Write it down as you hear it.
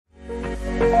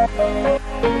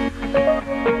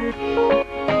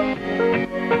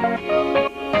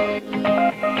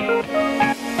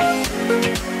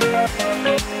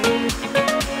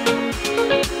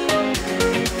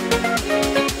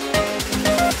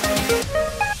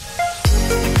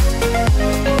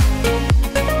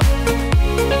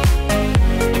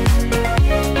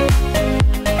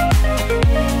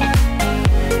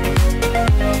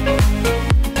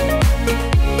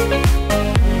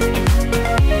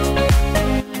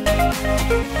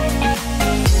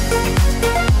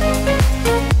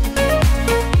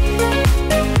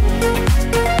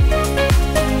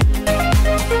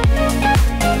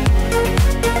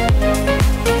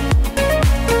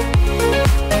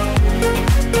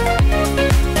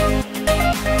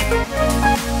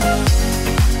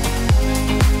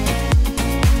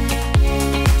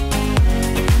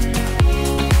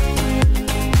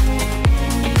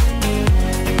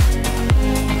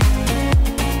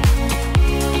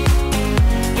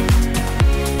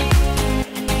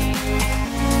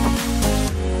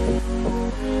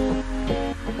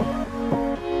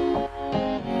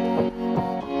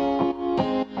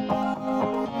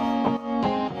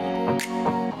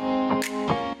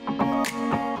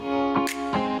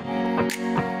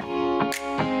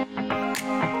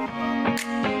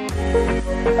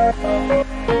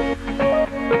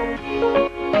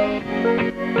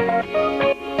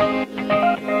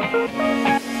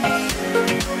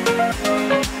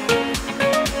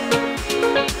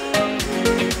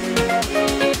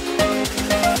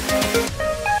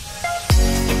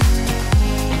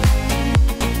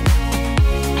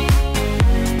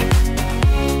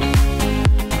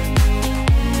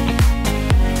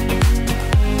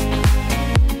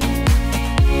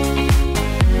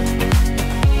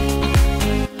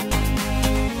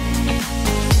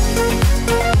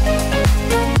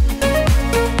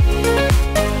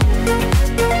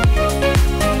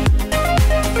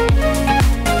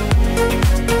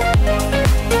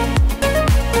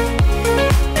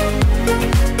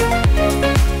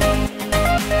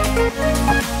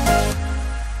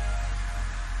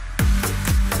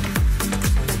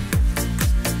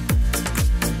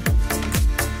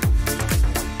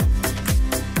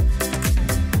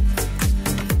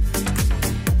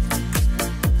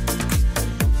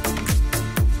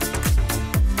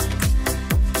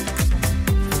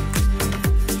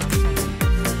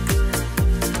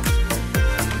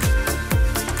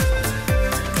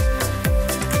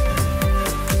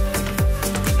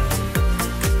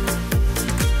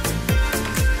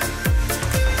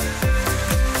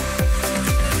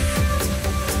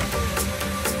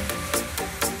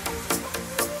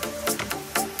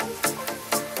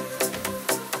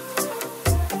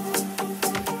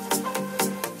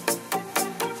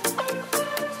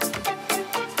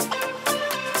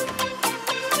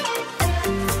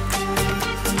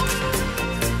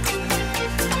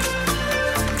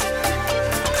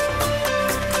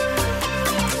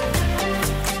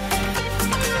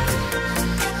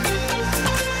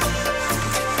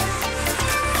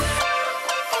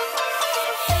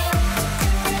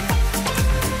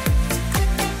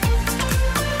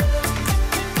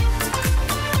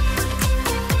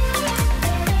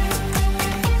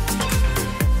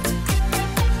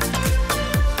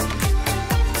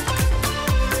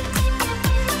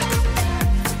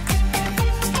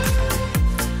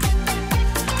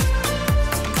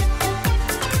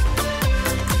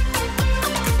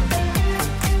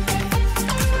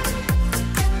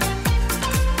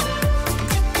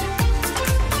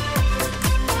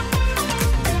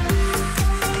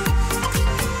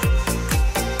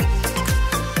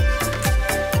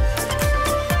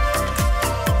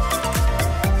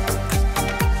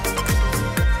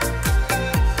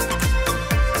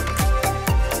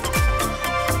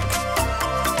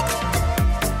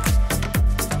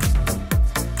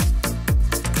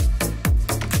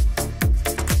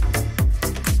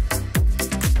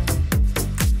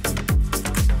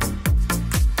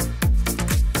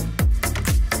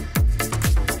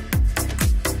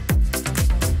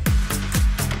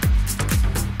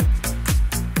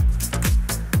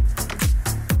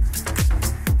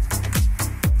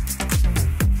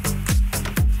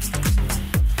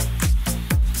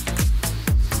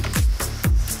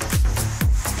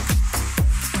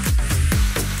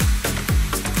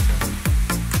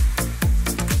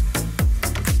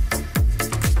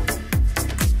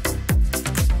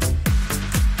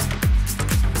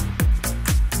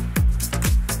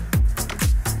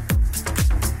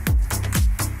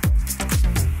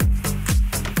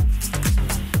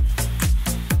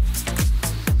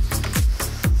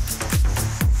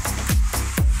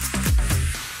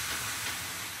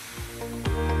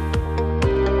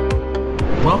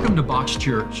Welcome to Box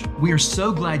Church. We are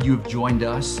so glad you have joined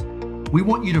us. We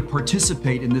want you to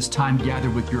participate in this time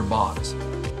gathered with your box.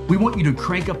 We want you to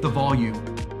crank up the volume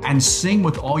and sing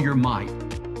with all your might.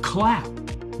 Clap.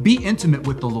 Be intimate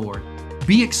with the Lord.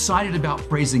 Be excited about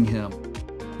praising Him.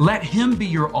 Let Him be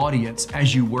your audience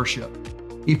as you worship.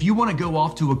 If you want to go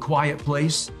off to a quiet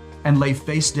place and lay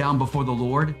face down before the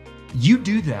Lord, you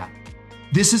do that.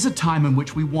 This is a time in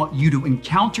which we want you to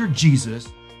encounter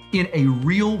Jesus in a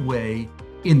real way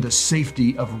in the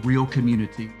safety of real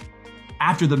community.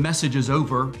 After the message is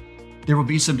over, there will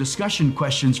be some discussion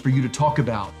questions for you to talk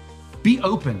about. Be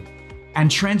open and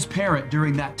transparent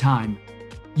during that time.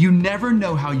 You never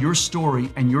know how your story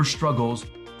and your struggles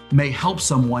may help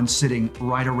someone sitting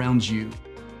right around you.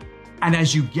 And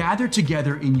as you gather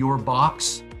together in your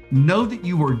box, know that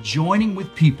you are joining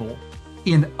with people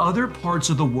in other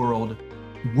parts of the world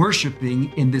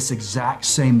worshiping in this exact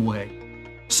same way.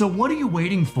 So what are you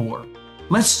waiting for?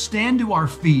 Let's stand to our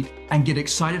feet and get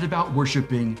excited about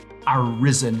worshiping our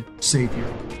risen Savior.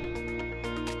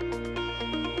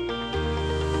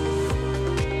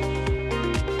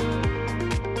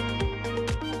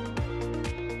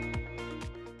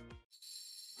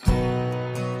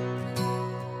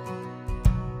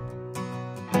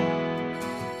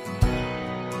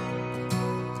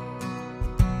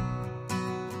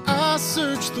 I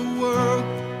searched the world,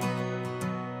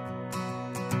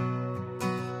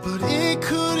 but it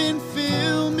couldn't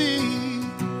fill me.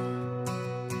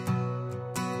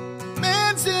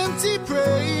 Man's empty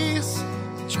praise,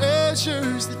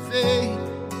 treasures that fade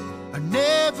are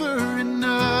never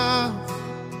enough.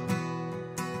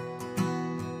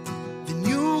 Then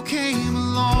you came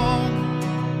along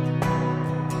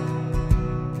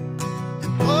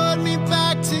and put me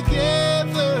back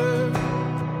together.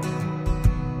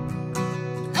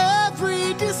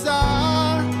 Every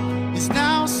desire is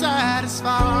now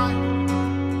satisfied.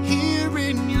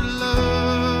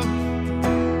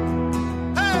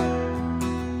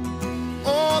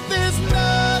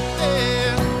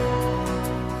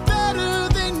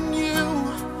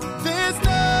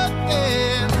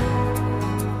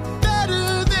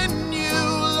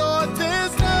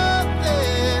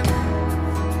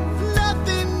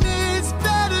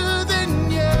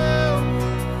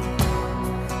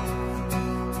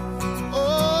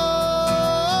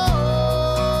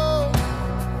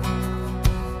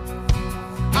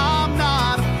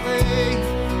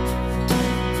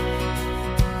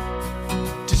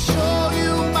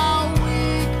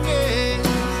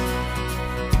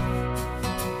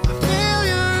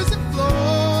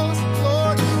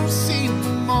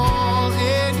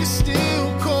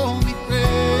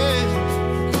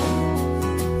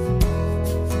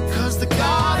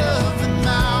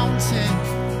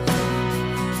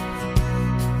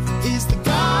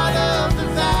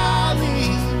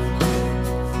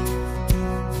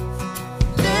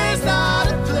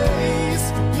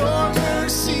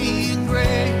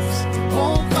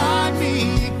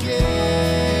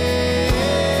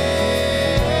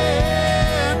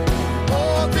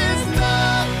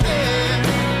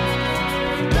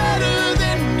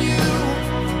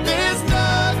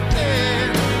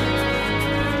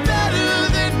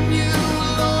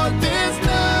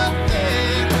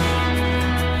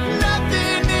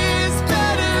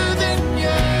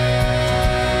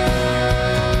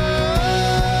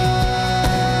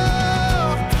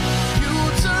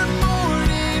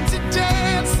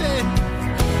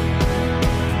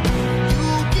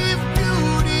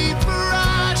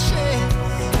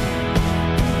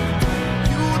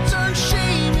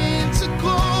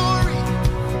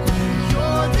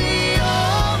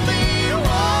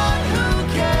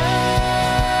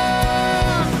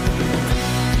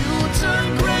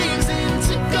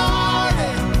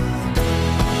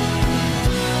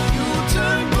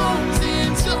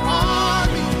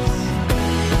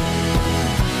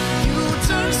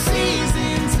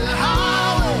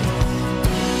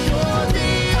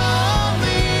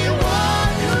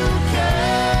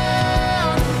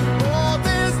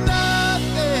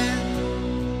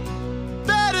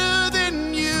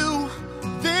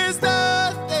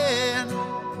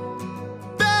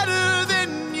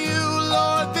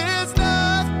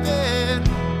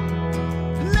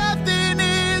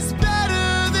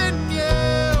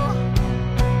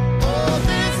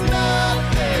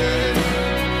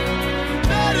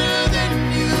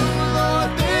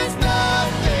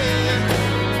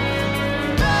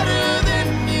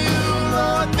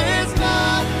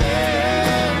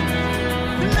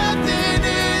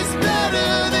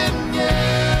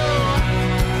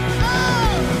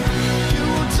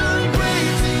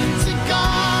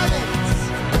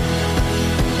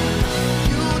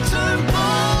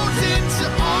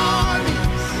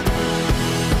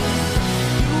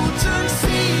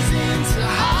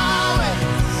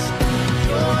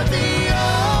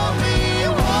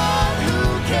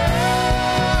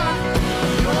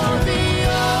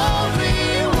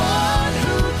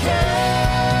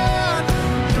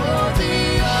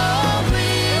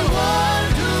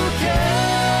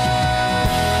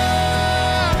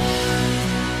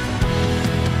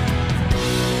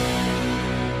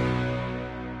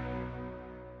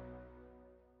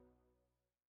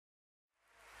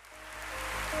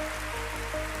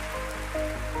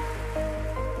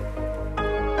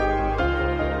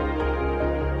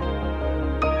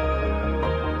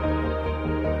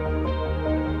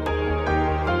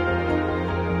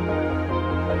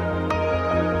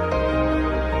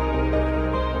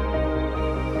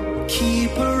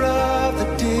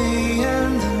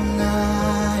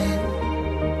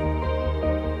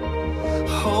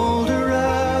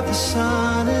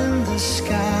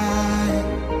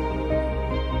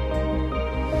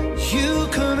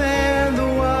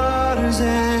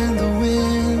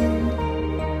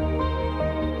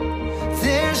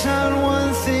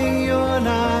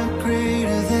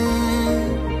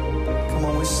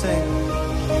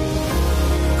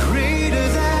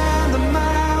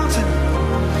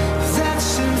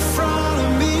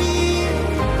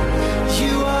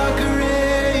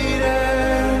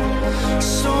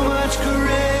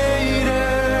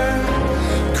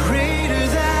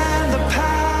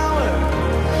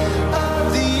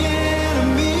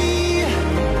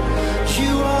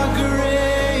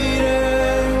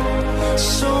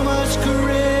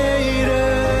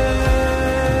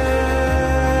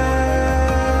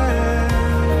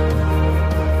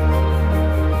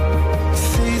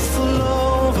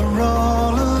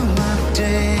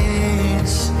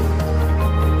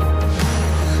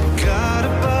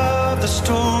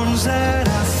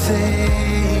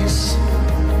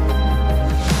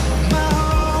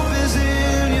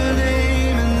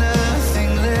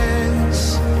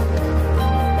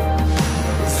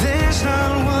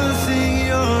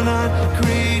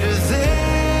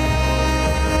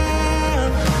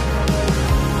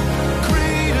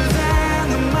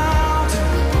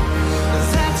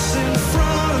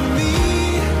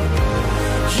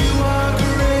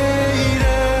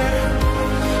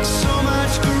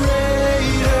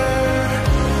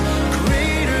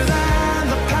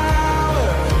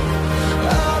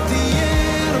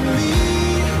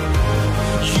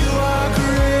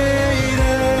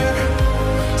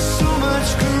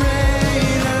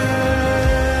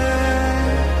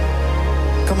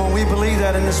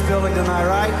 building tonight,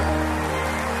 right?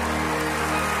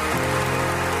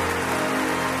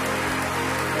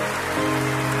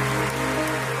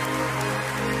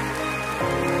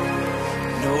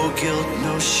 No guilt,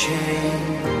 no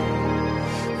shame,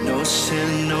 no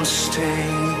sin, no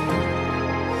stain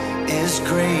is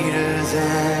greater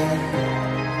than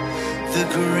the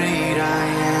great I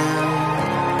am.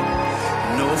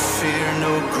 No fear,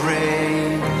 no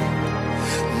grave,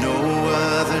 no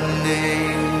other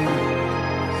name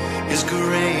is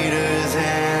greater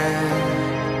than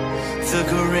the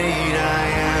great I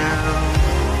am.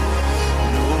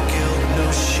 No guilt, no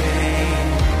shame,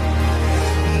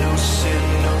 no sin,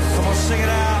 no... Come on, sing it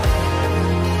out.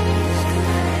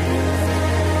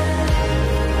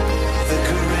 The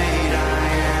great I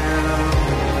am.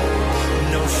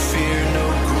 No fear, no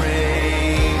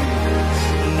grave,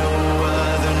 no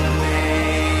other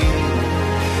name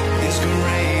is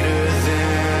greater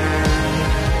than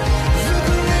the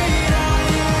great I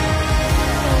am.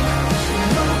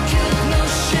 No guilt, no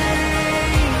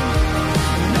shame,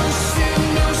 no sin,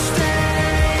 no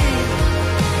stain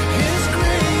is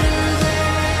greater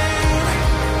than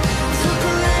the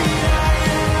great I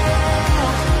am.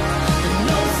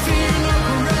 No fear, no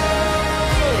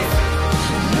grave,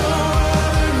 no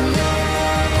other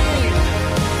name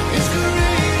is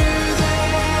greater than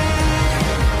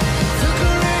the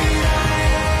great I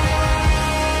am.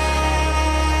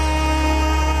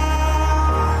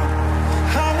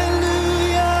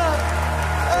 Hallelujah.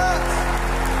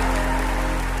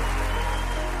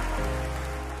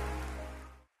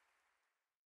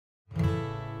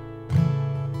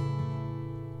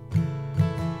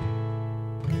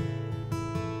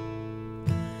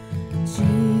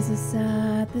 Jesus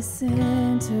at the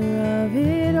center of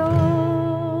it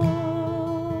all.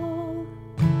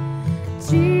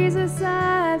 Jesus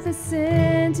at the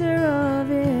center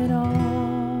of it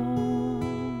all.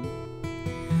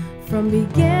 From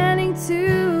beginning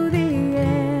to the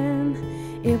end,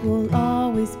 it will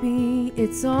always be,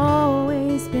 it's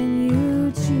always been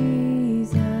you,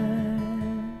 Jesus.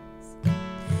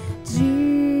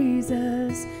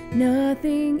 Jesus,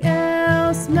 nothing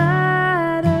else matters.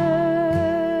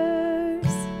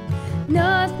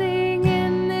 Nothing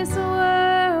in this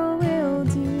world will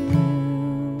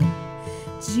do.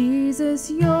 Jesus,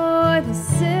 you're the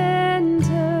center.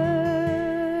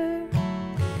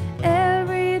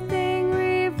 Everything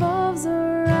revolves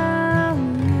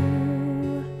around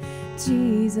you.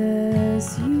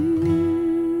 Jesus,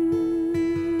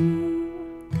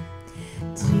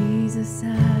 Jesus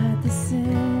at the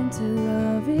center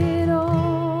of it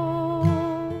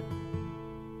all.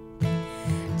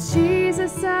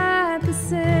 Jesus at the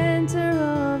center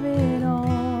of it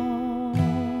all.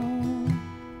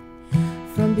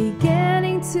 From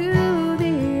beginning to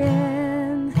the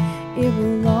end, it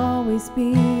will always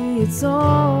be, it's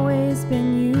always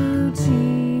been you,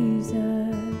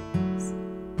 Jesus.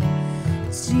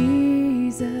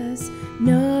 Jesus,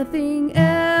 nothing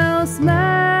else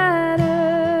matters.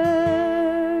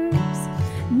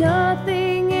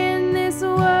 Nothing in this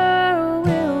world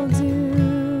will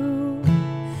do.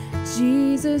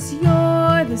 Jesus,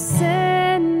 you're the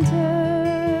center.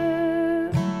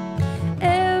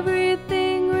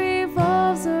 Everything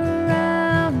revolves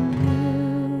around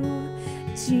you.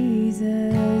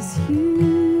 Jesus, you.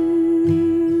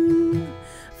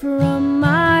 From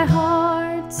my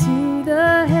heart to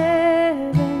the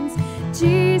heavens,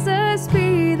 Jesus,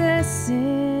 be the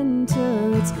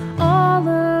center. It's all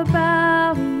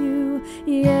about you.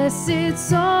 Yes,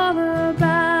 it's all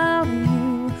about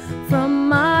you. From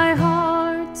my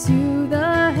heart to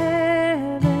the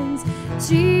heavens,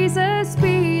 Jesus,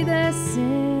 be the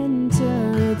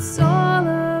center. It's all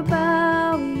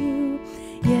about you.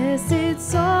 Yes,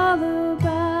 it's all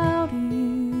about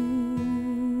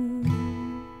you.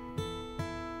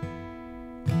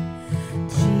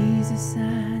 Jesus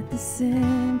at the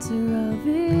center of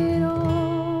it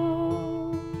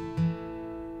all.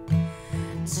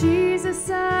 Jesus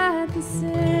at the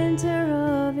center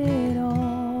of it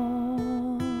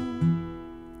all.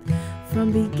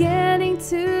 From beginning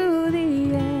to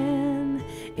the end,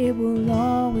 it will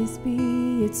always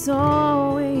be, it's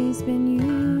always been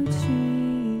you,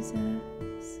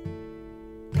 Jesus.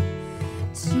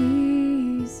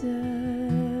 Jesus.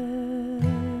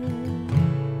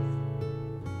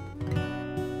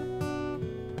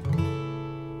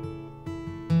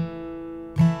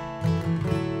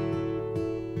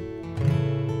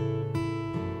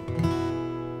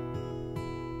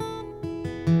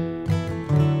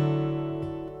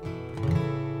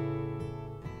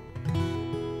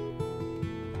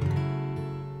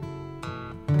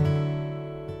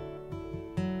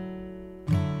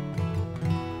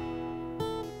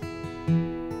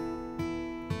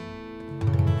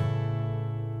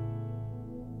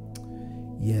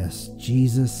 Yes,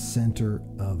 Jesus, center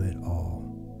of it all.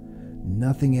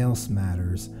 Nothing else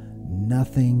matters.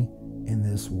 Nothing in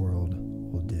this world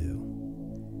will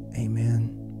do.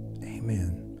 Amen.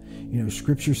 Amen. You know,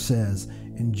 Scripture says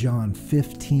in John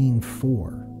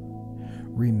 15:4,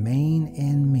 remain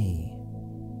in me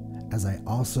as I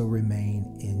also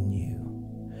remain in you.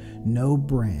 No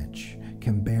branch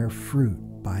can bear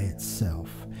fruit by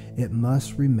itself. It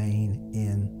must remain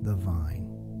in the vine.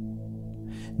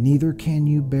 Neither can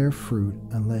you bear fruit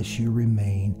unless you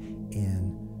remain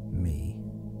in me.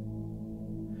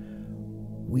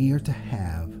 We are to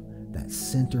have that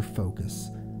center focus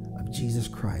of Jesus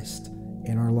Christ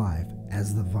in our life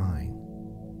as the vine.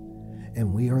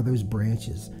 And we are those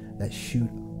branches that shoot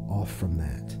off from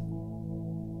that.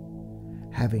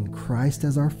 Having Christ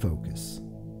as our focus,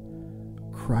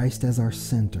 Christ as our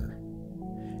center,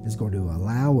 is going to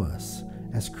allow us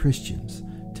as Christians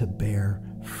to bear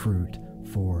fruit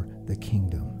for the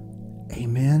kingdom.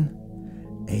 Amen.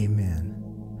 Amen.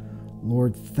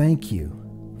 Lord, thank you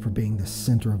for being the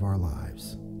center of our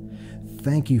lives.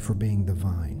 Thank you for being the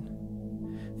vine.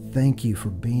 Thank you for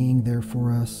being there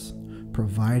for us,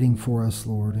 providing for us,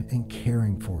 Lord, and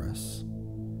caring for us.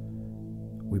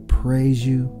 We praise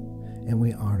you and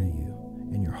we honor you.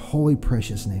 In your holy,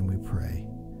 precious name we pray.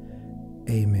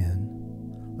 Amen.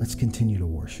 Let's continue to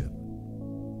worship.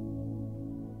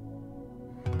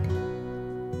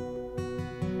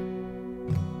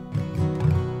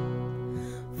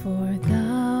 For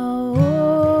thou,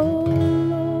 O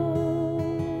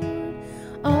Lord,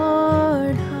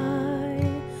 art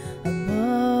high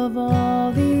above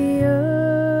all the earth.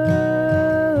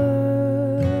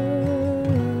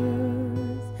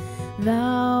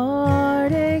 Thou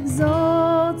art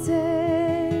exalted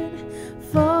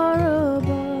far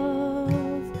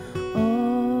above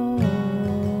all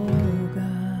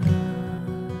gods.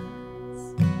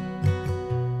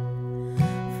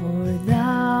 For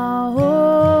thou, O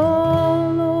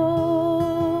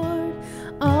Lord,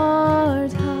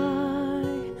 art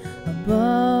high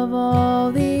above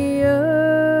all the earth.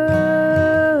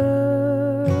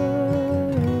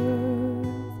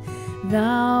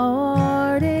 Thou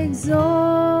art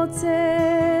exalted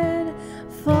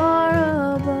far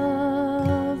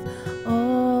above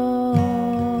all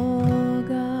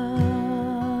gods.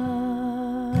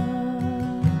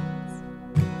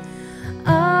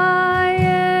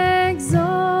 I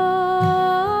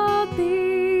exalt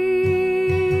thee.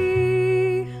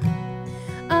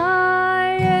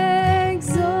 I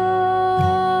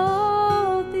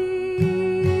exalt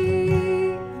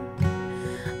thee.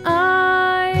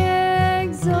 I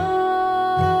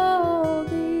exalt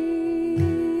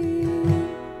thee,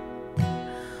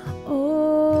 O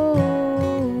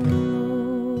Lord.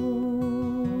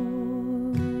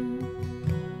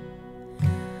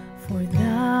 For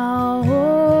thou, O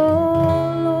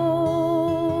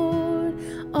Lord,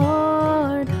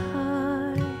 art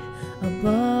high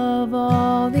above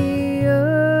all the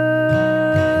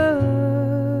earth.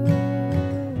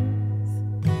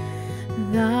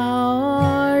 Thou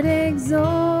art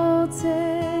exalted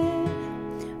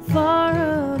far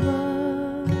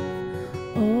above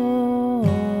all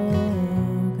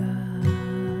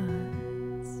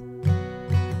gods.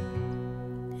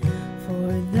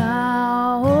 For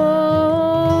thou, O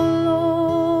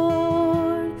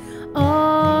Lord,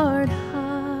 art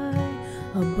high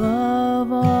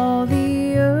above all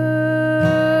the earth.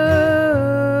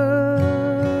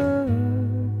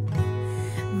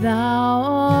 Thou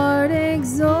art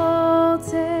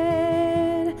exalted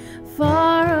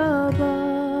far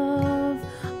above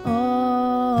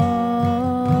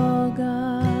all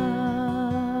gods.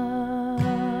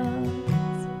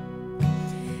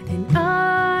 And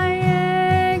I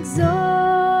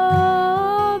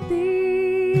exalt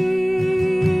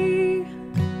thee.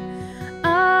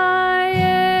 I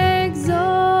exalt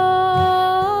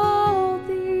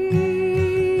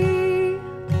thee.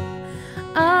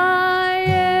 I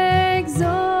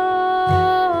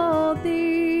exalt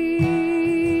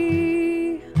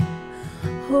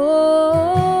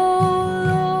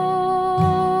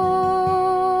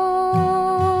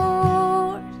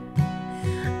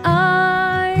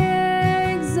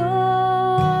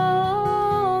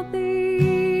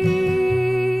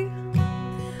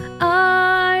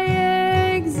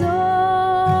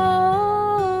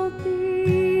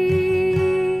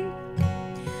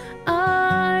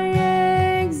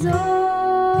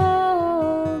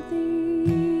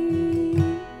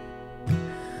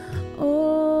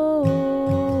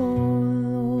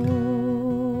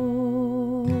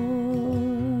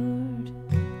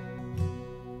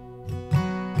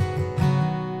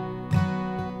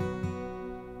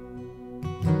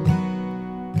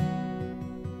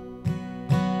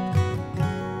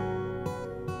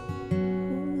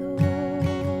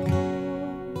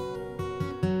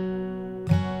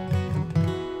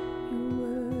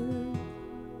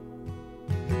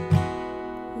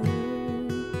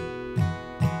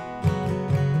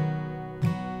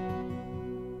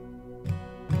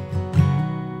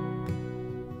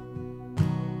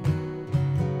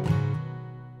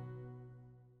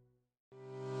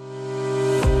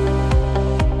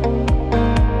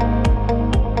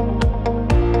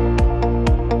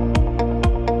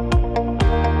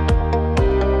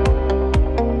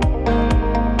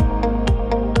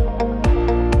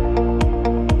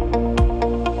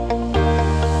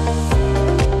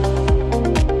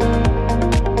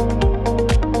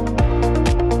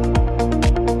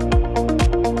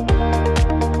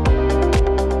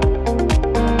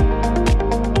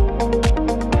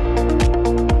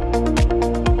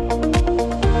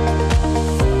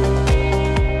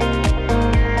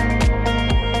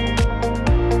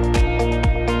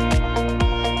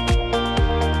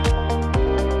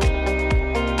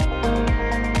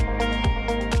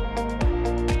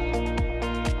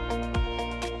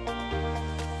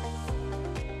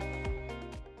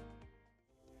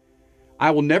I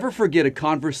will never forget a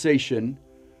conversation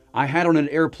I had on an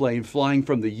airplane flying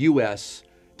from the U.S.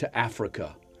 to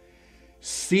Africa.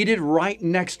 Seated right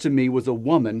next to me was a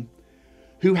woman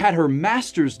who had her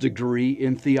master's degree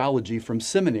in theology from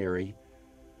seminary,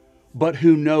 but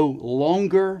who no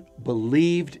longer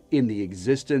believed in the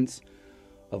existence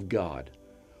of God.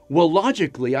 Well,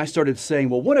 logically, I started saying,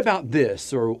 well, what about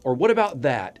this or what about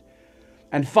that?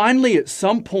 And finally, at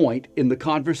some point in the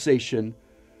conversation,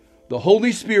 the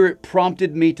Holy Spirit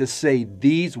prompted me to say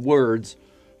these words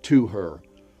to her.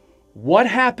 What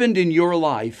happened in your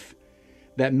life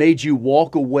that made you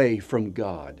walk away from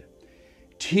God?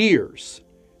 Tears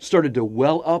started to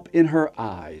well up in her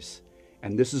eyes.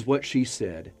 And this is what she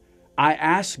said. I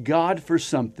asked God for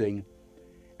something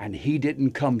and He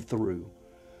didn't come through.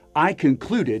 I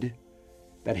concluded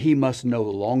that He must no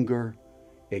longer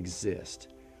exist.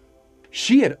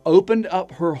 She had opened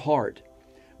up her heart,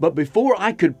 but before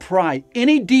I could pry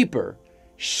any deeper,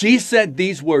 she said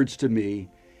these words to me,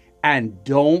 and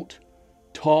don't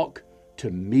talk to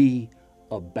me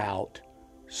about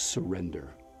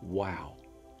surrender. Wow.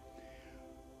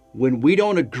 When we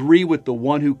don't agree with the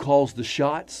one who calls the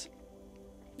shots,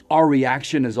 our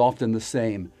reaction is often the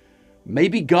same.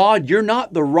 Maybe, God, you're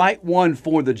not the right one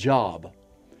for the job.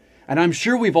 And I'm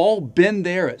sure we've all been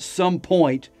there at some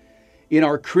point in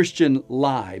our Christian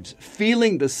lives,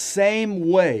 feeling the same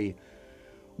way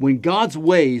when God's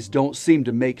ways don't seem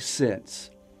to make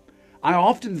sense. I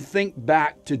often think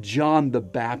back to John the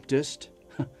Baptist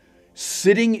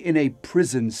sitting in a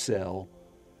prison cell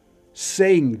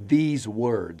saying these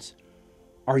words,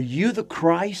 "Are you the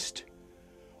Christ?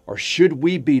 Or should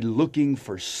we be looking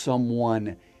for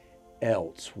someone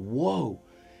else?" Whoa,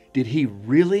 did he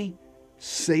really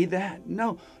say that?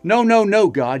 No,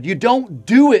 God, you don't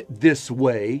do it this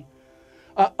way.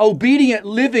 Obedient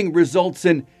living results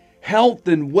in health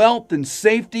and wealth and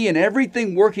safety and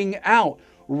everything working out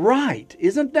right.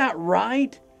 Isn't that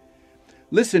right?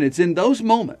 Listen, it's in those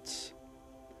moments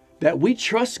that we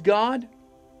trust God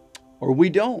or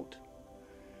we don't.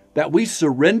 That we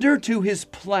surrender to His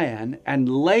plan and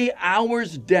lay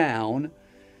ours down.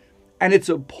 And it's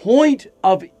a point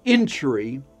of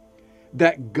entry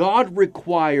that God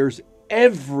requires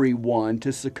everyone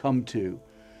to succumb to.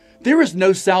 There is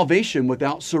no salvation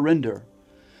without surrender.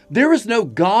 There is no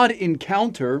God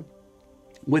encounter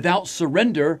without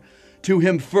surrender to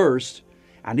Him first.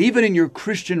 And even in your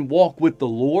Christian walk with the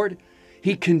Lord,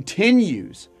 He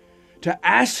continues to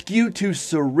ask you to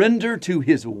surrender to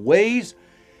His ways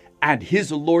and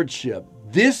His lordship.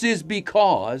 This is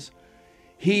because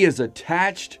He is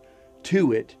attached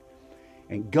to it.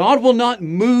 And God will not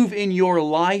move in your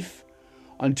life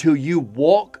until you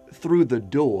walk through the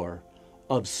door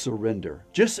of surrender.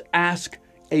 Just ask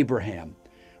Abraham.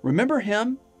 Remember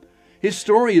him? His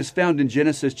story is found in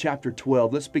Genesis chapter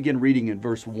 12. Let's begin reading in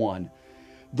verse 1.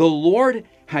 The Lord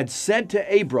had said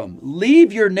to Abram,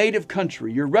 "Leave your native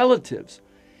country, your relatives,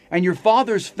 and your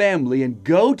father's family, and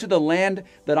go to the land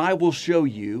that I will show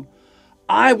you.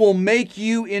 I will make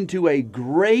you into a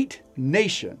great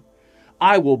nation.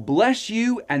 I will bless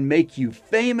you and make you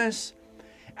famous,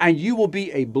 and you will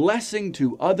be a blessing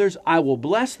to others. I will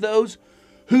bless those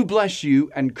who bless you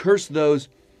and curse those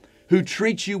who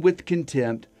treat you with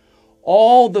contempt.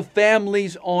 All the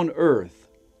families on earth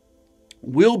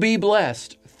will be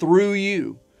blessed through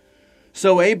you."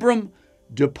 So Abram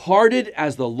departed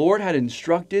as the Lord had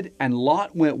instructed, and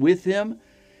Lot went with him.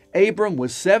 Abram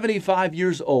was 75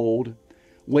 years old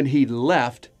when he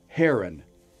left Haran.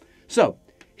 So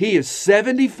he is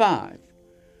 75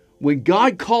 when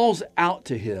God calls out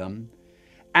to him,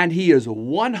 and he is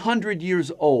 100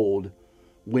 years old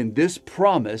when this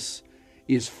promise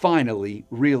is finally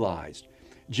realized.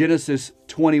 Genesis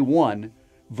 21,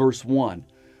 verse 1.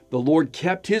 The Lord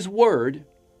kept His word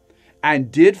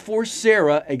and did for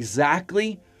Sarah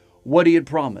exactly what He had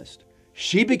promised.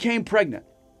 She became pregnant.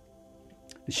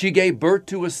 She gave birth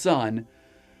to a son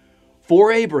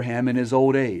for Abraham in his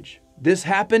old age. This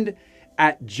happened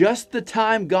at just the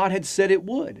time God had said it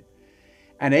would.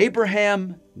 And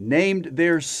Abraham named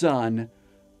their son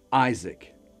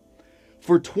Isaac.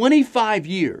 For 25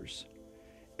 years,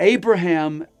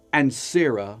 Abraham and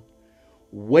Sarah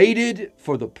waited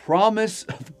for the promise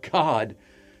of God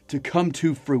to come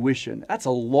to fruition. That's a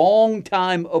long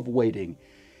time of waiting.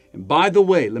 And by the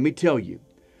way, let me tell you,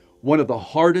 one of the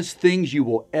hardest things you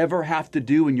will ever have to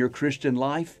do in your Christian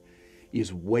life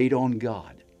is wait on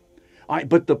God. All right,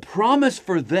 but the promise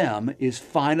for them is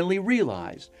finally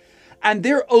realized. And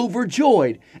they're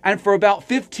overjoyed. And for about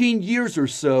 15 years or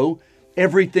so,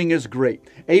 everything is great.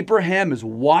 Abraham is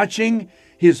watching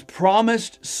his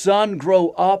promised son grow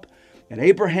up. And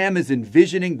Abraham is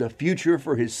envisioning the future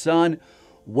for his son,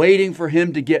 waiting for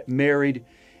him to get married.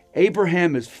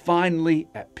 Abraham is finally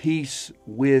at peace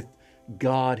with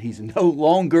God. He's no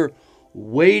longer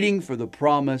waiting for the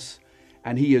promise,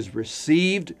 and he has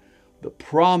received the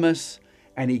promise,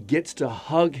 and he gets to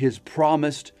hug his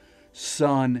promised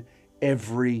son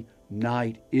every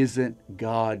night. Isn't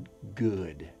God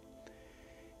good?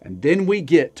 And then we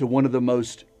get to one of the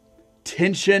most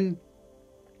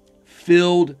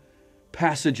tension-filled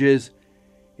passages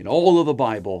in all of the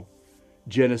Bible,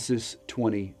 Genesis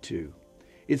 22.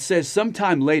 It says,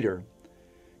 sometime later,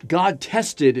 God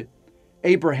tested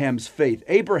Abraham's faith.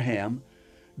 Abraham,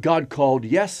 God called.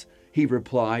 Yes, he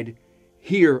replied,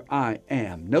 here I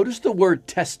am. Notice the word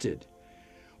tested.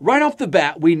 Right off the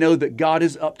bat, we know that God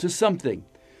is up to something.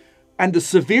 And the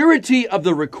severity of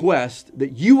the request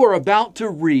that you are about to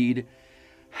read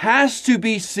has to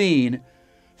be seen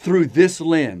through this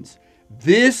lens.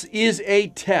 This is a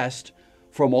test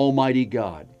from Almighty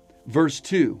God. Verse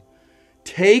 2,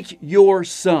 take your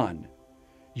son,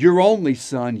 your only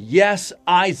son, yes,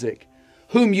 Isaac,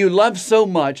 whom you love so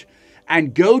much,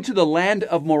 and go to the land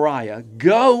of Moriah.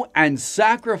 Go and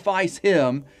sacrifice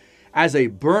him as a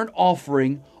burnt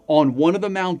offering on one of the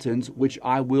mountains, which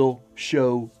I will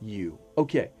show you.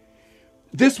 Okay,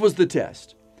 this was the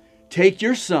test. Take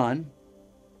your son,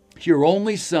 your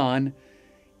only son,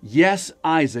 yes,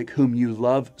 Isaac, whom you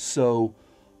love so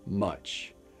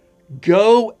much.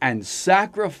 Go and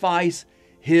sacrifice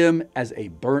him as a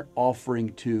burnt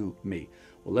offering to me.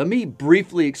 Well, let me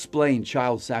briefly explain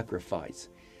child sacrifice.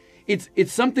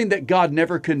 It's something that God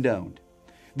never condoned.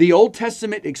 The Old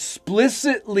Testament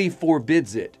explicitly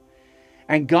forbids it.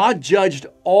 And God judged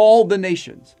all the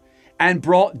nations and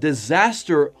brought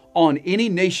disaster on any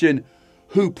nation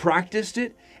who practiced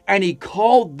it. And he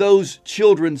called those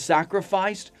children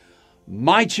sacrificed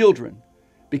my children,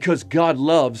 because God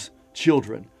loves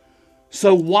children.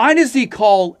 So why does he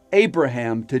call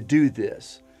Abraham to do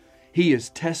this? He is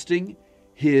testing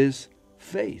his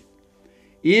faith.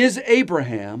 Is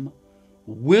Abraham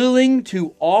willing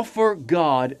to offer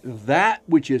God that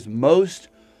which is most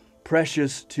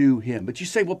precious to him? But you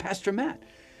say, well, Pastor Matt,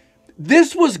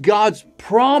 this was God's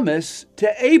promise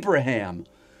to Abraham.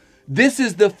 This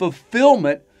is the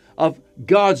fulfillment of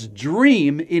God's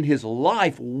dream in his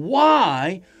life.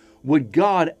 Why would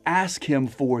God ask him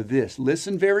for this?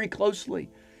 Listen very closely.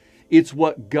 It's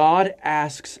what God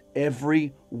asks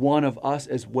every one of us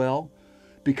as well,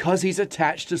 because he's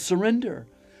attached to surrender.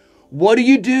 What do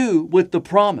you do with the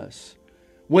promise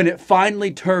when it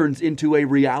finally turns into a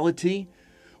reality?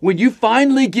 When you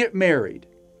finally get married,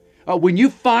 when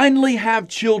you finally have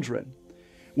children,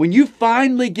 when you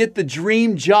finally get the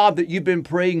dream job that you've been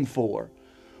praying for,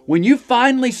 when you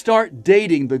finally start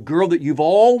dating the girl that you've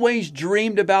always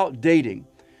dreamed about dating,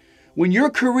 when your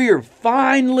career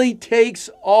finally takes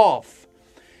off,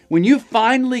 when you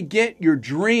finally get your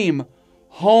dream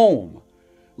home,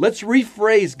 let's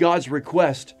rephrase God's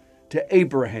request to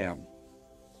Abraham.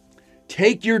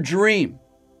 Take your dream,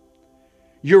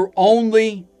 your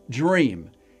only dream.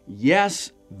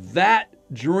 Yes, that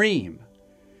dream,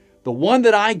 the one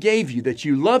that I gave you that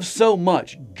you love so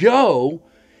much. Go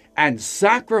and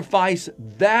sacrifice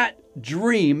that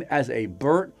dream as a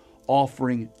burnt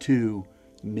offering to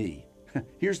me.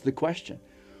 Here's the question.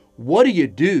 What do you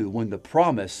do when the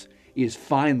promise is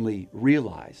finally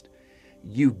realized?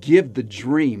 You give the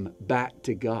dream back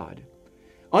to God.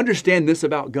 Understand this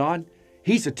about God.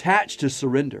 He's attached to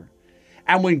surrender.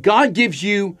 And when God gives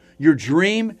you your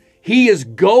dream, he is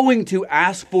going to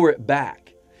ask for it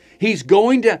back. He's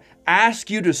going to ask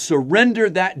you to surrender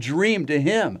that dream to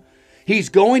him. He's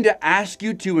going to ask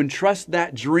you to entrust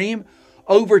that dream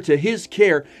over to his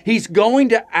care. He's going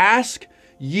to ask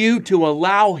you to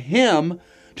allow him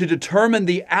to determine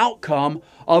the outcome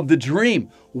of the dream.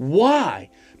 Why?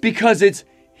 Because it's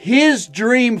his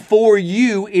dream for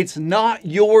you. It's not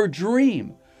your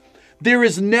dream. There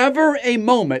is never a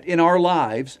moment in our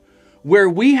lives where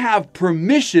we have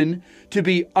permission to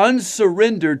be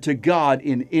unsurrendered to God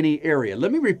in any area.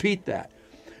 Let me repeat that.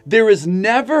 There is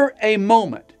never a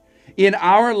moment in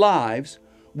our lives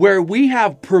where we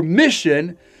have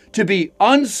permission to be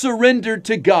unsurrendered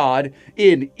to God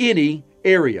in any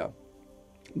area.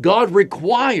 God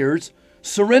requires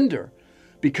surrender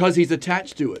because he's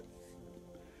attached to it.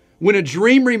 When a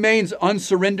dream remains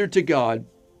unsurrendered to God,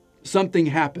 something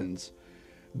happens.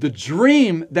 The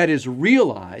dream that is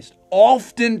realized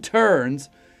often turns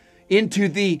into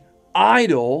the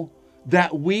idol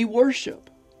that we worship.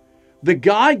 The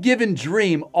God-given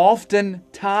dream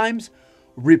oftentimes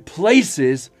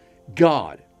replaces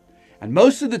God. And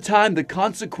most of the time, the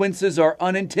consequences are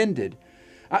unintended.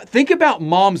 Think about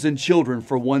moms and children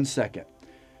for 1 second.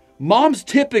 Moms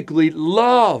typically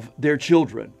love their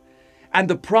children. And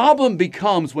the problem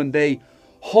becomes when they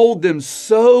hold them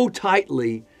so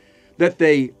tightly that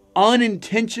they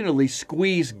unintentionally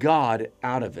squeeze God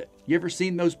out of it. You ever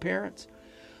seen those parents?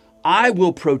 I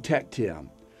will protect him.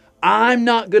 I'm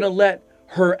not going to let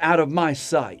her out of my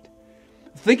sight.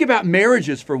 Think about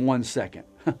marriages for 1 second.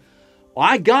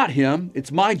 I got him.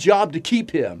 It's my job to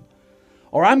keep him.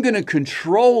 Or I'm going to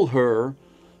control her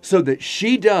so that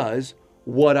she does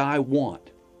what I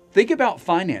want. Think about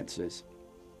finances.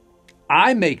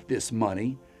 I make this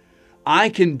money. I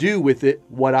can do with it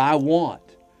what I want.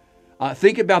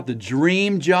 Think about the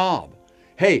dream job.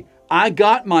 Hey, I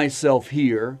got myself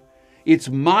here. It's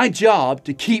my job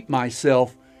to keep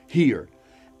myself here.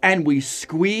 And we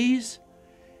squeeze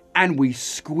and we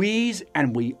squeeze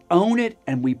and we own it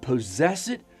and we possess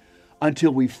it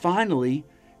until we finally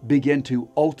begin to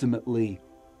ultimately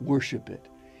worship it.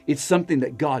 It's something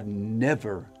that God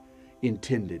never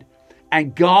intended.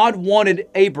 And God wanted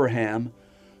Abraham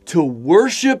to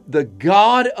worship the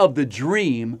God of the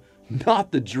dream,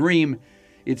 not the dream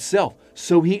itself.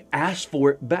 So he asked for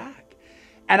it back.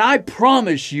 And I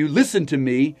promise you, listen to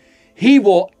me, he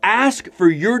will ask for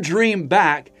your dream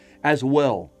back as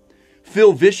well.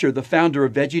 Phil Vischer, the founder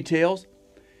of VeggieTales,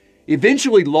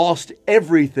 eventually lost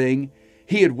everything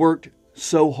he had worked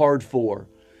so hard for.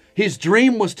 His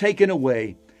dream was taken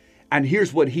away. And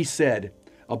here's what he said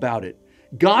about it.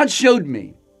 God showed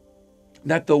me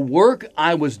that the work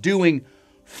I was doing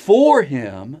for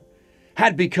him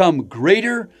had become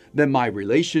greater than my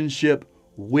relationship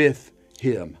with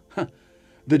him.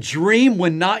 The dream,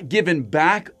 when not given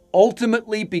back,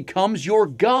 ultimately becomes your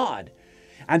God.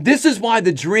 And this is why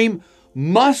the dream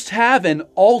must have an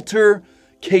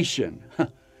altercation.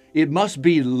 It must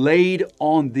be laid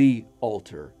on the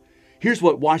altar. Here's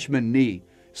what Watchman Nee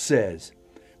says.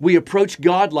 We approach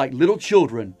God like little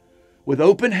children with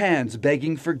open hands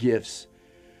begging for gifts.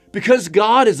 Because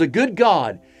God is a good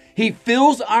God, He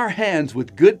fills our hands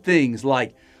with good things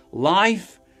like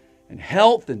life and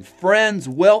health and friends,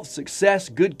 wealth, success,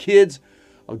 good kids,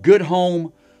 a good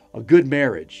home, a good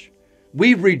marriage.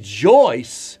 We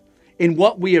rejoice in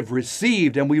what we have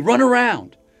received and we run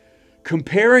around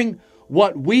comparing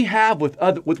what we have with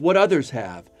what others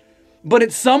have. But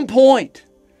at some point,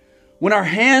 when our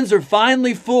hands are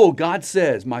finally full, God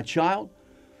says, my child,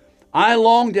 I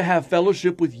long to have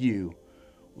fellowship with you.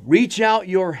 Reach out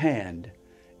your hand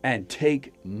and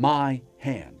take my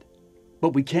hand.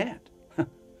 But we can't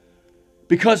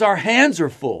because our hands are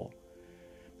full.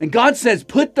 And God says,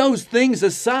 put those things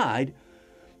aside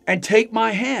and take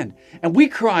my hand. And we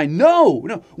cry,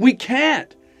 no, we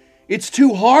can't. It's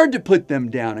too hard to put them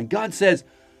down. And God says,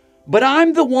 but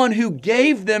I'm the one who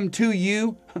gave them to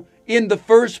you in the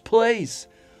first place.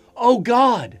 Oh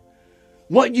God,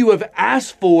 what you have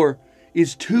asked for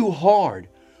is too hard.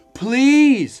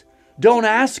 Please don't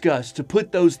ask us to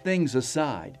put those things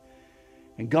aside.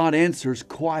 And God answers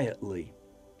quietly,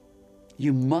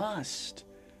 you must.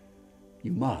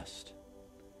 You must.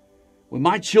 When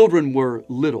my children were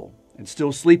little and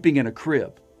still sleeping in a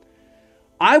crib,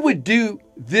 I would do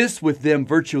this with them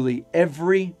virtually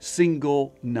every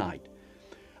single night.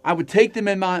 I would take them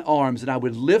in my arms and I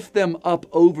would lift them up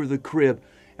over the crib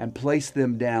and place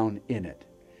them down in it.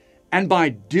 And by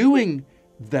doing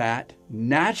that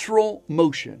natural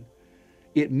motion,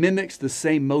 it mimics the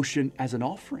same motion as an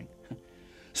offering.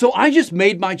 So I just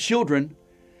made my children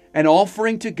an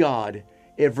offering to God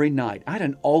every night. I had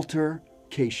an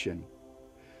altercation.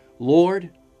 Lord,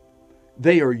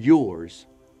 they are yours,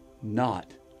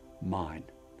 not mine.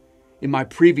 In my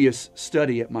previous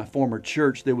study at my former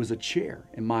church, there was a chair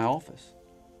in my office.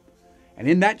 And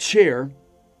in that chair,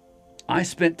 I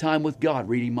spent time with God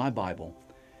reading my Bible.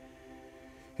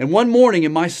 And one morning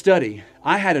in my study,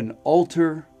 I had an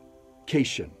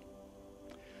altercation.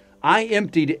 I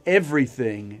emptied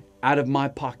everything out of my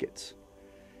pockets.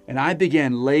 And I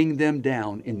began laying them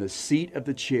down in the seat of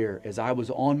the chair as I was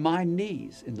on my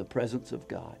knees in the presence of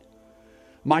God.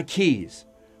 My keys,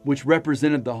 which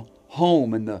represented the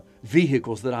home and the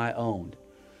vehicles that I owned.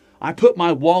 I put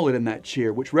my wallet in that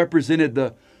chair, which represented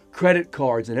the credit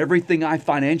cards and everything I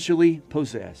financially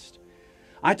possessed.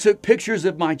 I took pictures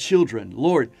of my children.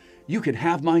 Lord, you can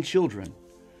have my children.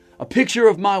 A picture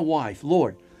of my wife.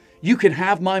 Lord, you can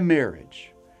have my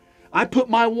marriage. I put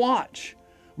my watch,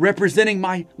 representing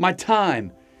my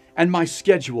time and my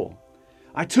schedule.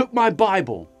 I took my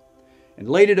Bible and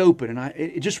laid it open, and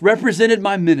it just represented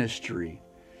my ministry.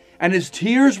 And as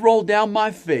tears rolled down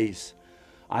my face,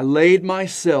 I laid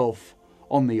myself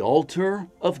on the altar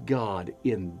of God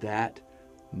in that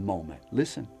moment.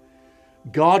 Listen,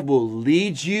 God will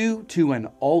lead you to an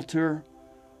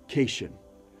altercation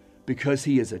because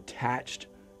He is attached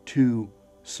to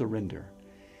surrender.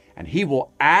 And He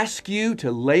will ask you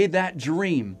to lay that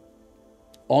dream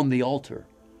on the altar.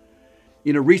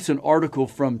 In a recent article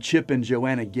from Chip and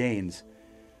Joanna Gaines,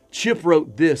 Chip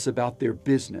wrote this about their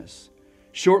business.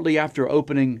 Shortly after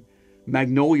opening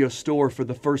Magnolia store for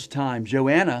the first time,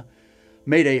 Joanna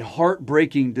made a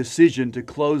heartbreaking decision to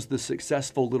close the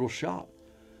successful little shop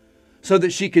so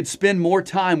that she could spend more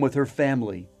time with her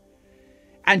family.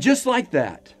 And just like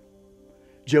that,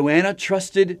 Joanna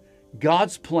trusted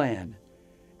God's plan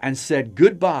and said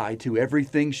goodbye to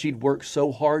everything she'd worked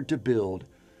so hard to build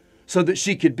so that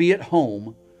she could be at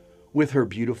home with her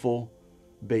beautiful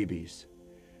babies.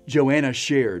 Joanna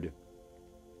shared,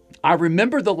 "I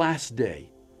remember the last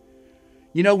day.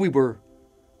 We were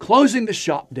closing the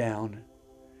shop down,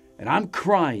 and I'm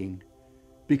crying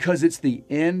because it's the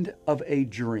end of a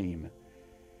dream.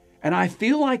 And I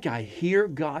feel like I hear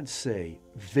God say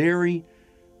very,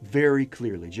 very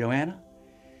clearly, Joanna,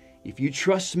 if you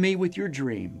trust me with your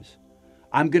dreams,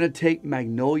 I'm going to take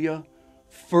Magnolia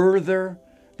further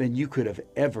than you could have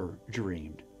ever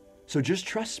dreamed. So just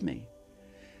trust me."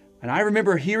 And I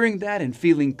remember hearing that and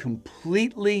feeling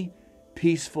completely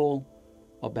peaceful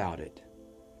about it.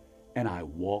 And I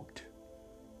walked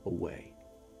away.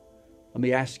 Let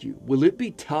me ask you, will it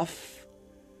be tough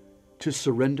to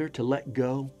surrender, to let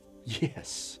go?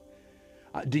 Yes.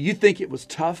 Do you think it was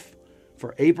tough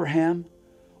for Abraham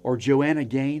or Joanna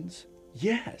Gaines?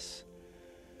 Yes.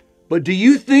 But do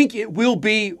you think it will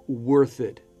be worth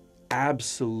it?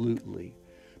 Absolutely.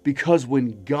 Because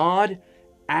when God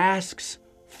asks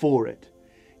for it,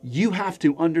 you have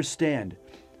to understand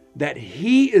that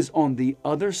He is on the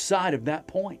other side of that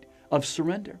point of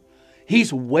surrender.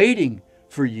 He's waiting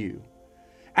for you.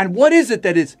 And what is it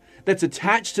that's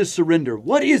attached to surrender?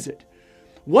 What is it?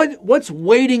 What's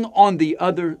waiting on the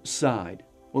other side?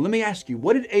 Well, let me ask you,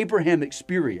 what did Abraham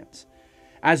experience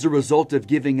as a result of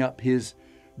giving up his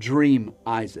dream,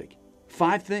 Isaac?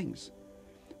 5 things.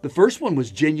 The first one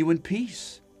was genuine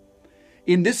peace.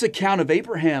 In this account of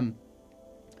Abraham,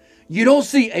 you don't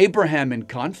see Abraham in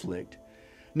conflict.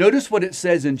 Notice what it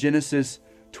says in Genesis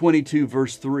 22,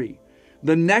 verse 3.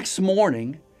 The next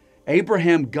morning,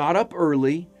 Abraham got up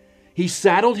early. He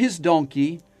saddled his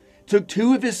donkey, took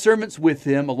 2 of his servants with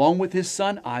him, along with his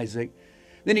son Isaac.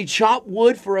 Then he chopped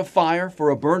wood for a fire, for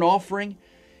a burnt offering,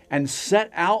 and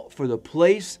set out for the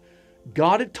place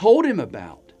God had told him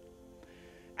about.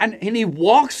 And he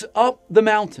walks up the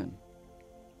mountain.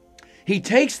 He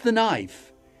takes the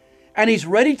knife, and he's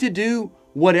ready to do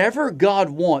whatever God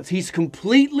wants. He's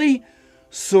completely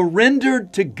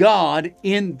surrendered to God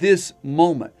in this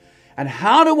moment. And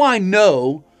how do I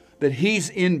know that he's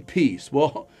in peace?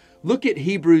 Well, look at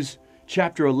Hebrews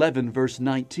chapter 11, verse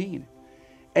 19.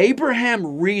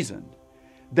 Abraham reasoned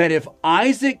that if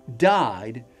Isaac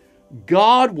died,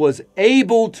 God was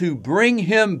able to bring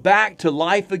him back to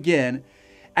life again.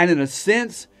 And in a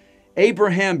sense,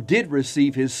 Abraham did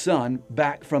receive his son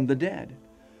back from the dead.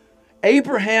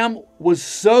 Abraham was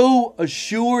so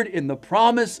assured in the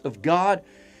promise of God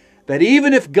that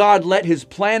even if God let his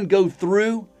plan go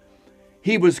through,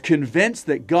 he was convinced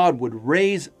that God would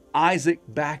raise Isaac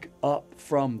back up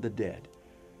from the dead.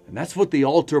 And that's what the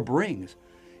altar brings.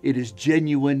 It is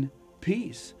genuine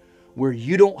peace, where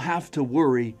you don't have to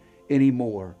worry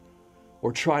anymore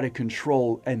or try to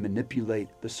control and manipulate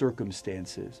the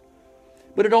circumstances.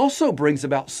 But it also brings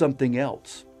about something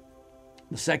else.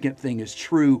 The second thing is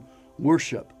true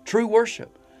worship. True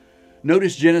worship.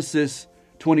 Notice Genesis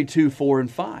 22, 4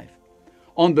 and 5.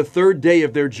 On the 3rd day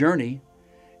of their journey,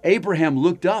 Abraham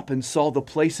looked up and saw the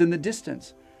place in the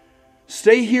distance.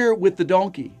 "Stay here with the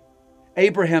donkey,"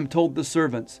 Abraham told the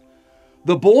servants.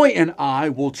 "The boy and I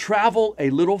will travel a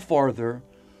little farther.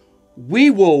 We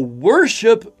will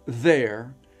worship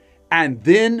there, and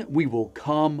then we will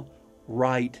come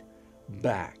right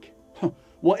back."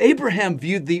 Well, Abraham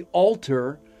viewed the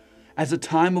altar as a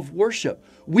time of worship.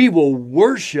 We will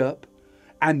worship,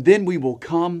 and then we will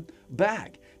come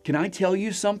back. Can I tell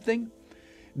you something?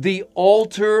 The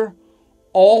altar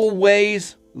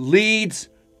always leads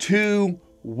to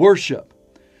worship.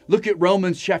 Look at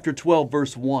Romans chapter 12,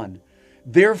 verse 1.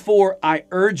 "Therefore, I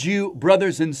urge you,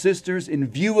 brothers and sisters, in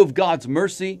view of God's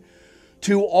mercy,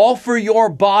 to offer your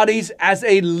bodies as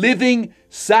a living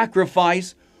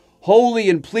sacrifice, holy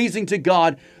and pleasing to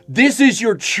God. This is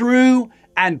your true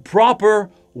and proper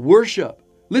worship."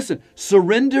 Listen,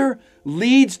 surrender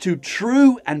leads to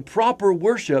true and proper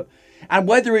worship. And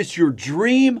whether it's your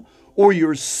dream or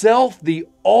yourself, the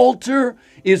altar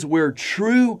is where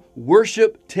true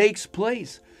worship takes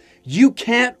place. You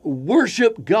can't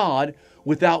worship God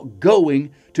without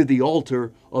going to the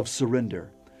altar of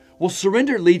surrender. Well,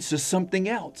 surrender leads to something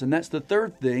else, and that's the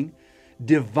third thing,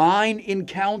 divine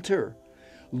encounter.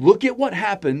 Look at what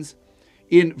happens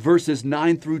in verses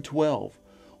 9 through 12.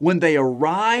 When they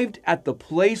arrived at the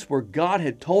place where God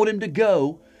had told him to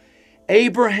go,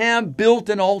 Abraham built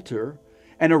an altar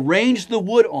and arranged the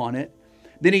wood on it.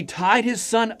 Then he tied his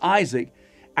son Isaac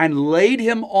and laid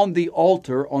him on the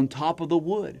altar on top of the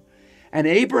wood. And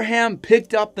Abraham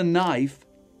picked up the knife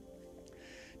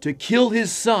to kill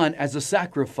his son as a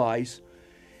sacrifice.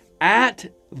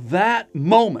 At that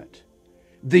moment,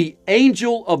 the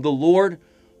angel of the Lord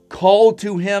called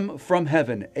to him from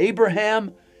heaven,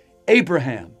 Abraham,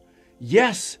 Abraham.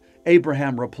 Yes,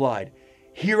 Abraham replied,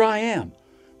 here I am.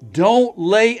 Don't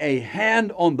lay a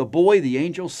hand on the boy, the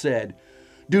angel said.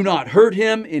 Do not hurt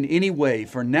him in any way,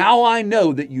 for now I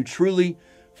know that you truly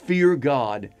fear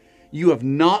God. You have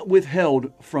not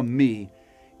withheld from me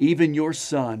even your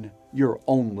son, your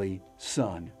only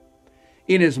son.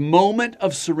 In his moment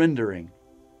of surrendering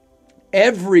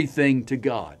everything to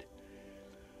God,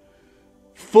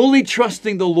 fully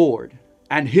trusting the Lord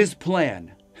and his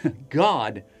plan,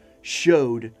 God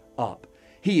showed up.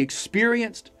 He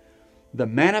experienced the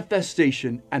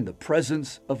manifestation and the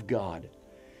presence of God.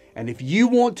 And if you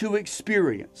want to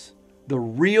experience the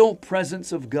real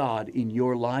presence of God in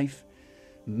your life,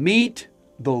 meet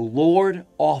the Lord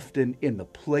often in the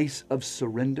place of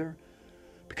surrender,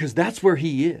 because that's where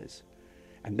he is.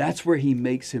 And that's where he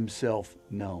makes himself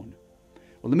known.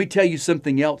 Well, let me tell you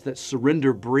something else that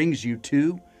surrender brings you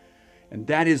to. And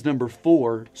that is number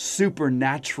 4,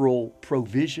 supernatural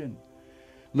provision.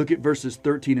 Look at verses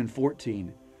 13 and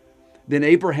 14. Then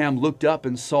Abraham looked up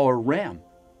and saw a ram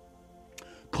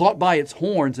caught by its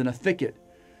horns in a thicket.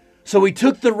 So he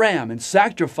took the ram and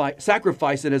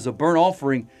sacrificed it as a burnt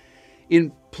offering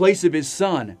in place of his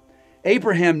son.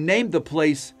 Abraham named the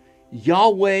place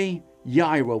Yahweh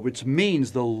Yireh, which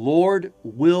means the Lord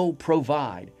will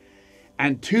provide.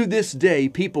 And to this day,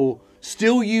 people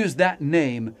still use that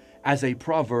name as a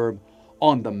proverb,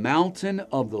 on the mountain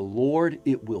of the Lord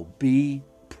it will be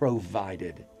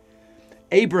provided.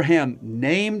 Abraham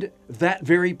named that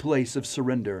very place of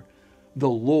surrender, the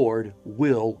Lord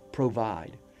will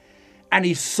provide. And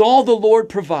he saw the Lord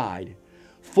provide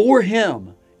for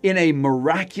him in a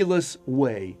miraculous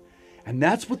way. And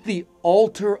that's what the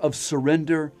altar of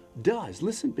surrender does.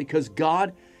 Listen, because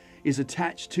God is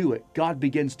attached to it, God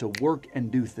begins to work and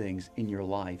do things in your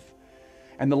life.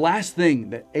 And the last thing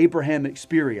that Abraham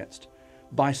experienced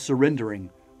by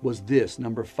surrendering was this,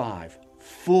 number 5,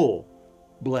 full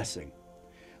blessing.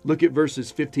 Look at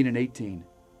verses 15 and 18.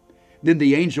 Then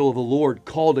the angel of the Lord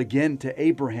called again to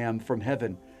Abraham from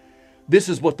heaven. This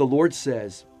is what the Lord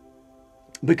says.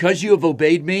 Because you have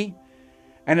obeyed me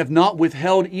and have not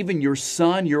withheld even your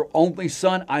son, your only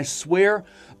son, I swear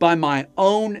by my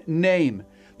own name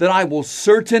that I will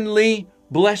certainly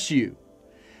bless you.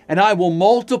 And I will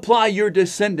multiply your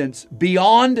descendants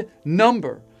beyond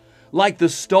number, like the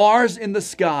stars in the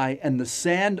sky and the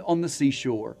sand on the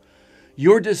seashore.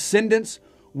 Your descendants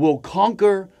will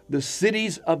conquer the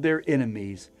cities of their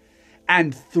enemies,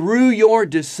 and through your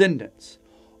descendants,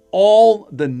 all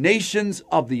the nations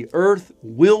of the earth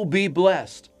will be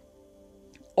blessed.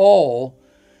 All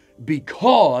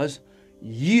because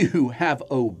you have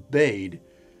obeyed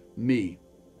me.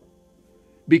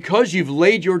 Because you've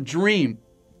laid your dream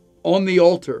on the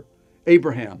altar,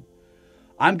 Abraham,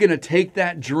 I'm going to take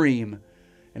that dream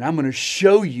and I'm going to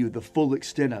show you the full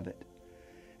extent of it.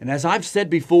 And as I've said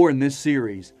before in this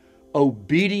series,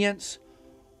 obedience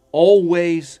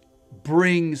always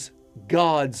brings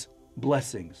God's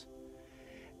blessings.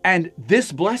 And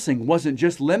this blessing wasn't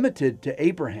just limited to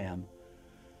Abraham,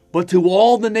 but to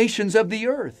all the nations of the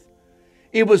earth.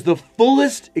 It was the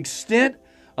fullest extent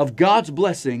of God's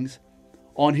blessings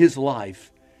on his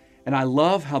life. And I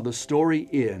love how the story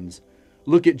ends.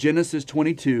 Look at Genesis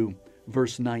 22,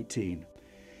 verse 19.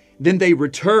 Then they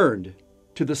returned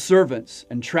to the servants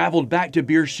and traveled back to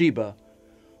Beersheba,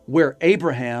 where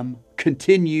Abraham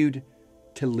continued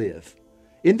to live.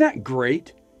 Isn't that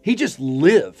great? He just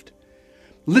lived.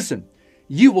 Listen,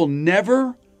 you will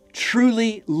never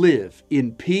truly live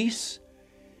in peace,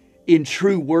 in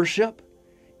true worship,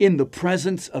 in the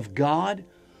presence of God,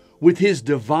 with his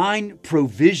divine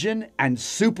provision and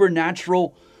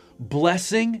supernatural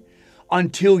blessing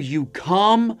until you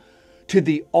come to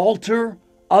the altar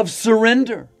of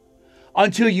surrender,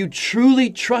 until you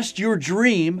truly trust your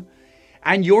dream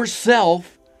and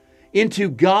yourself into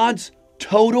God's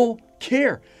total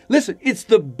care. Listen, it's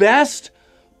the best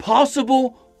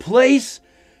possible place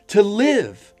to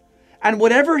live. And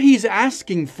whatever he's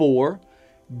asking for,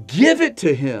 give it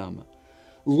to him.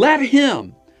 Let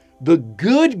him, the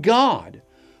good God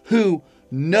who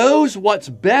knows what's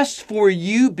best for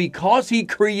you because he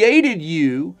created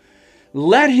you,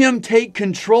 let him take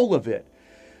control of it.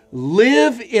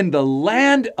 Live in the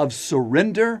land of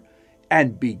surrender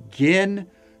and begin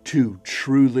to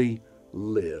truly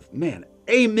live. Man,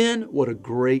 amen. What a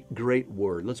great, great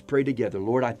word. Let's pray together.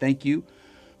 Lord, I thank you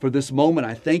for this moment.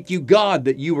 I thank you, God,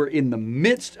 that you are in the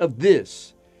midst of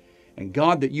this. And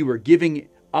God, that you are giving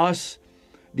us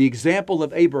the example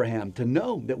of Abraham to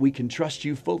know that we can trust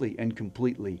you fully and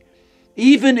completely.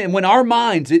 Even when our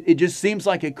minds, it just seems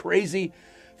like a crazy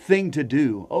thing to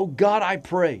do. Oh God, I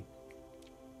pray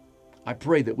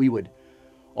that we would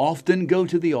often go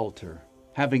to the altar,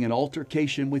 having an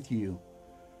altercation with you,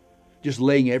 just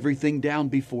laying everything down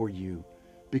before you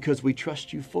because we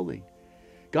trust you fully.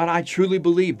 God, I truly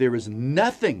believe there is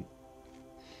nothing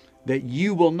that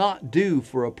you will not do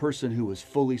for a person who is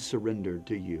fully surrendered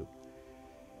to you.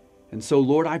 And so,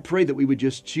 Lord, I pray that we would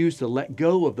just choose to let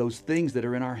go of those things that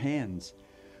are in our hands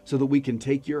so that we can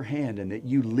take your hand and that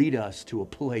you lead us to a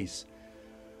place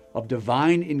of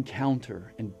divine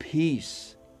encounter and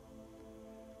peace.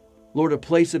 Lord, a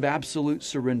place of absolute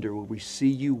surrender where we see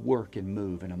you work and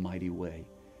move in a mighty way.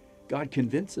 God,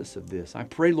 convince us of this. I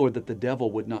pray, Lord, that the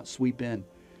devil would not sweep in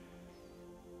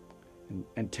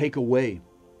and take away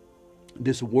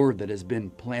this word that has been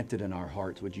planted in our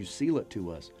hearts. Would you seal it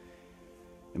to us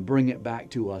and bring it back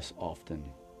to us often?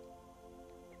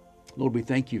 Lord, we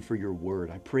thank you for your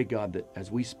word. I pray, God, that as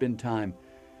we spend time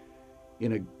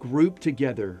in a group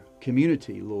together,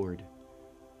 community, Lord,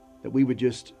 that we would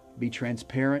just be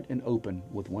transparent and open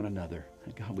with one another.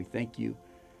 And God, we thank you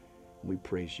and we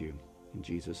praise you. In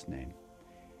Jesus' name,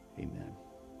 amen.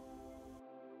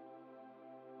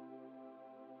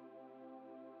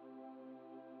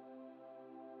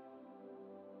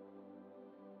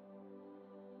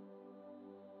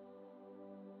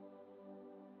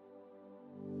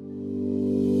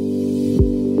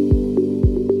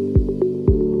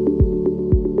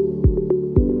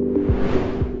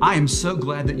 I am so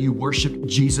glad that you worship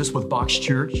Jesus with Box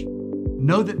Church.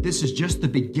 Know that this is just the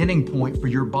beginning point for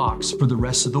your box for the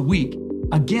rest of the week.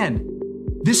 Again,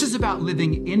 this is about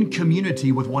living in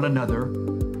community with one another.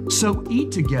 So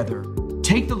eat together,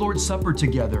 take the Lord's Supper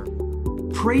together,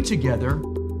 pray together,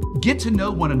 get to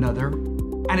know one another,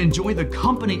 and enjoy the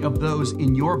company of those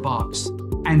in your box,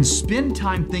 and spend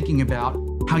time thinking about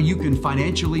how you can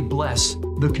financially bless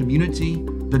the community,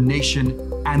 the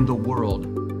nation, and the world.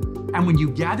 And when you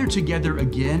gather together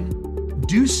again,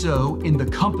 do so in the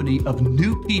company of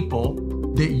new people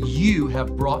that you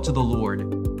have brought to the Lord.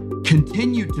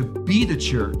 Continue to be the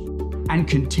church and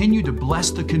continue to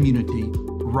bless the community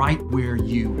right where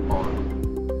you are.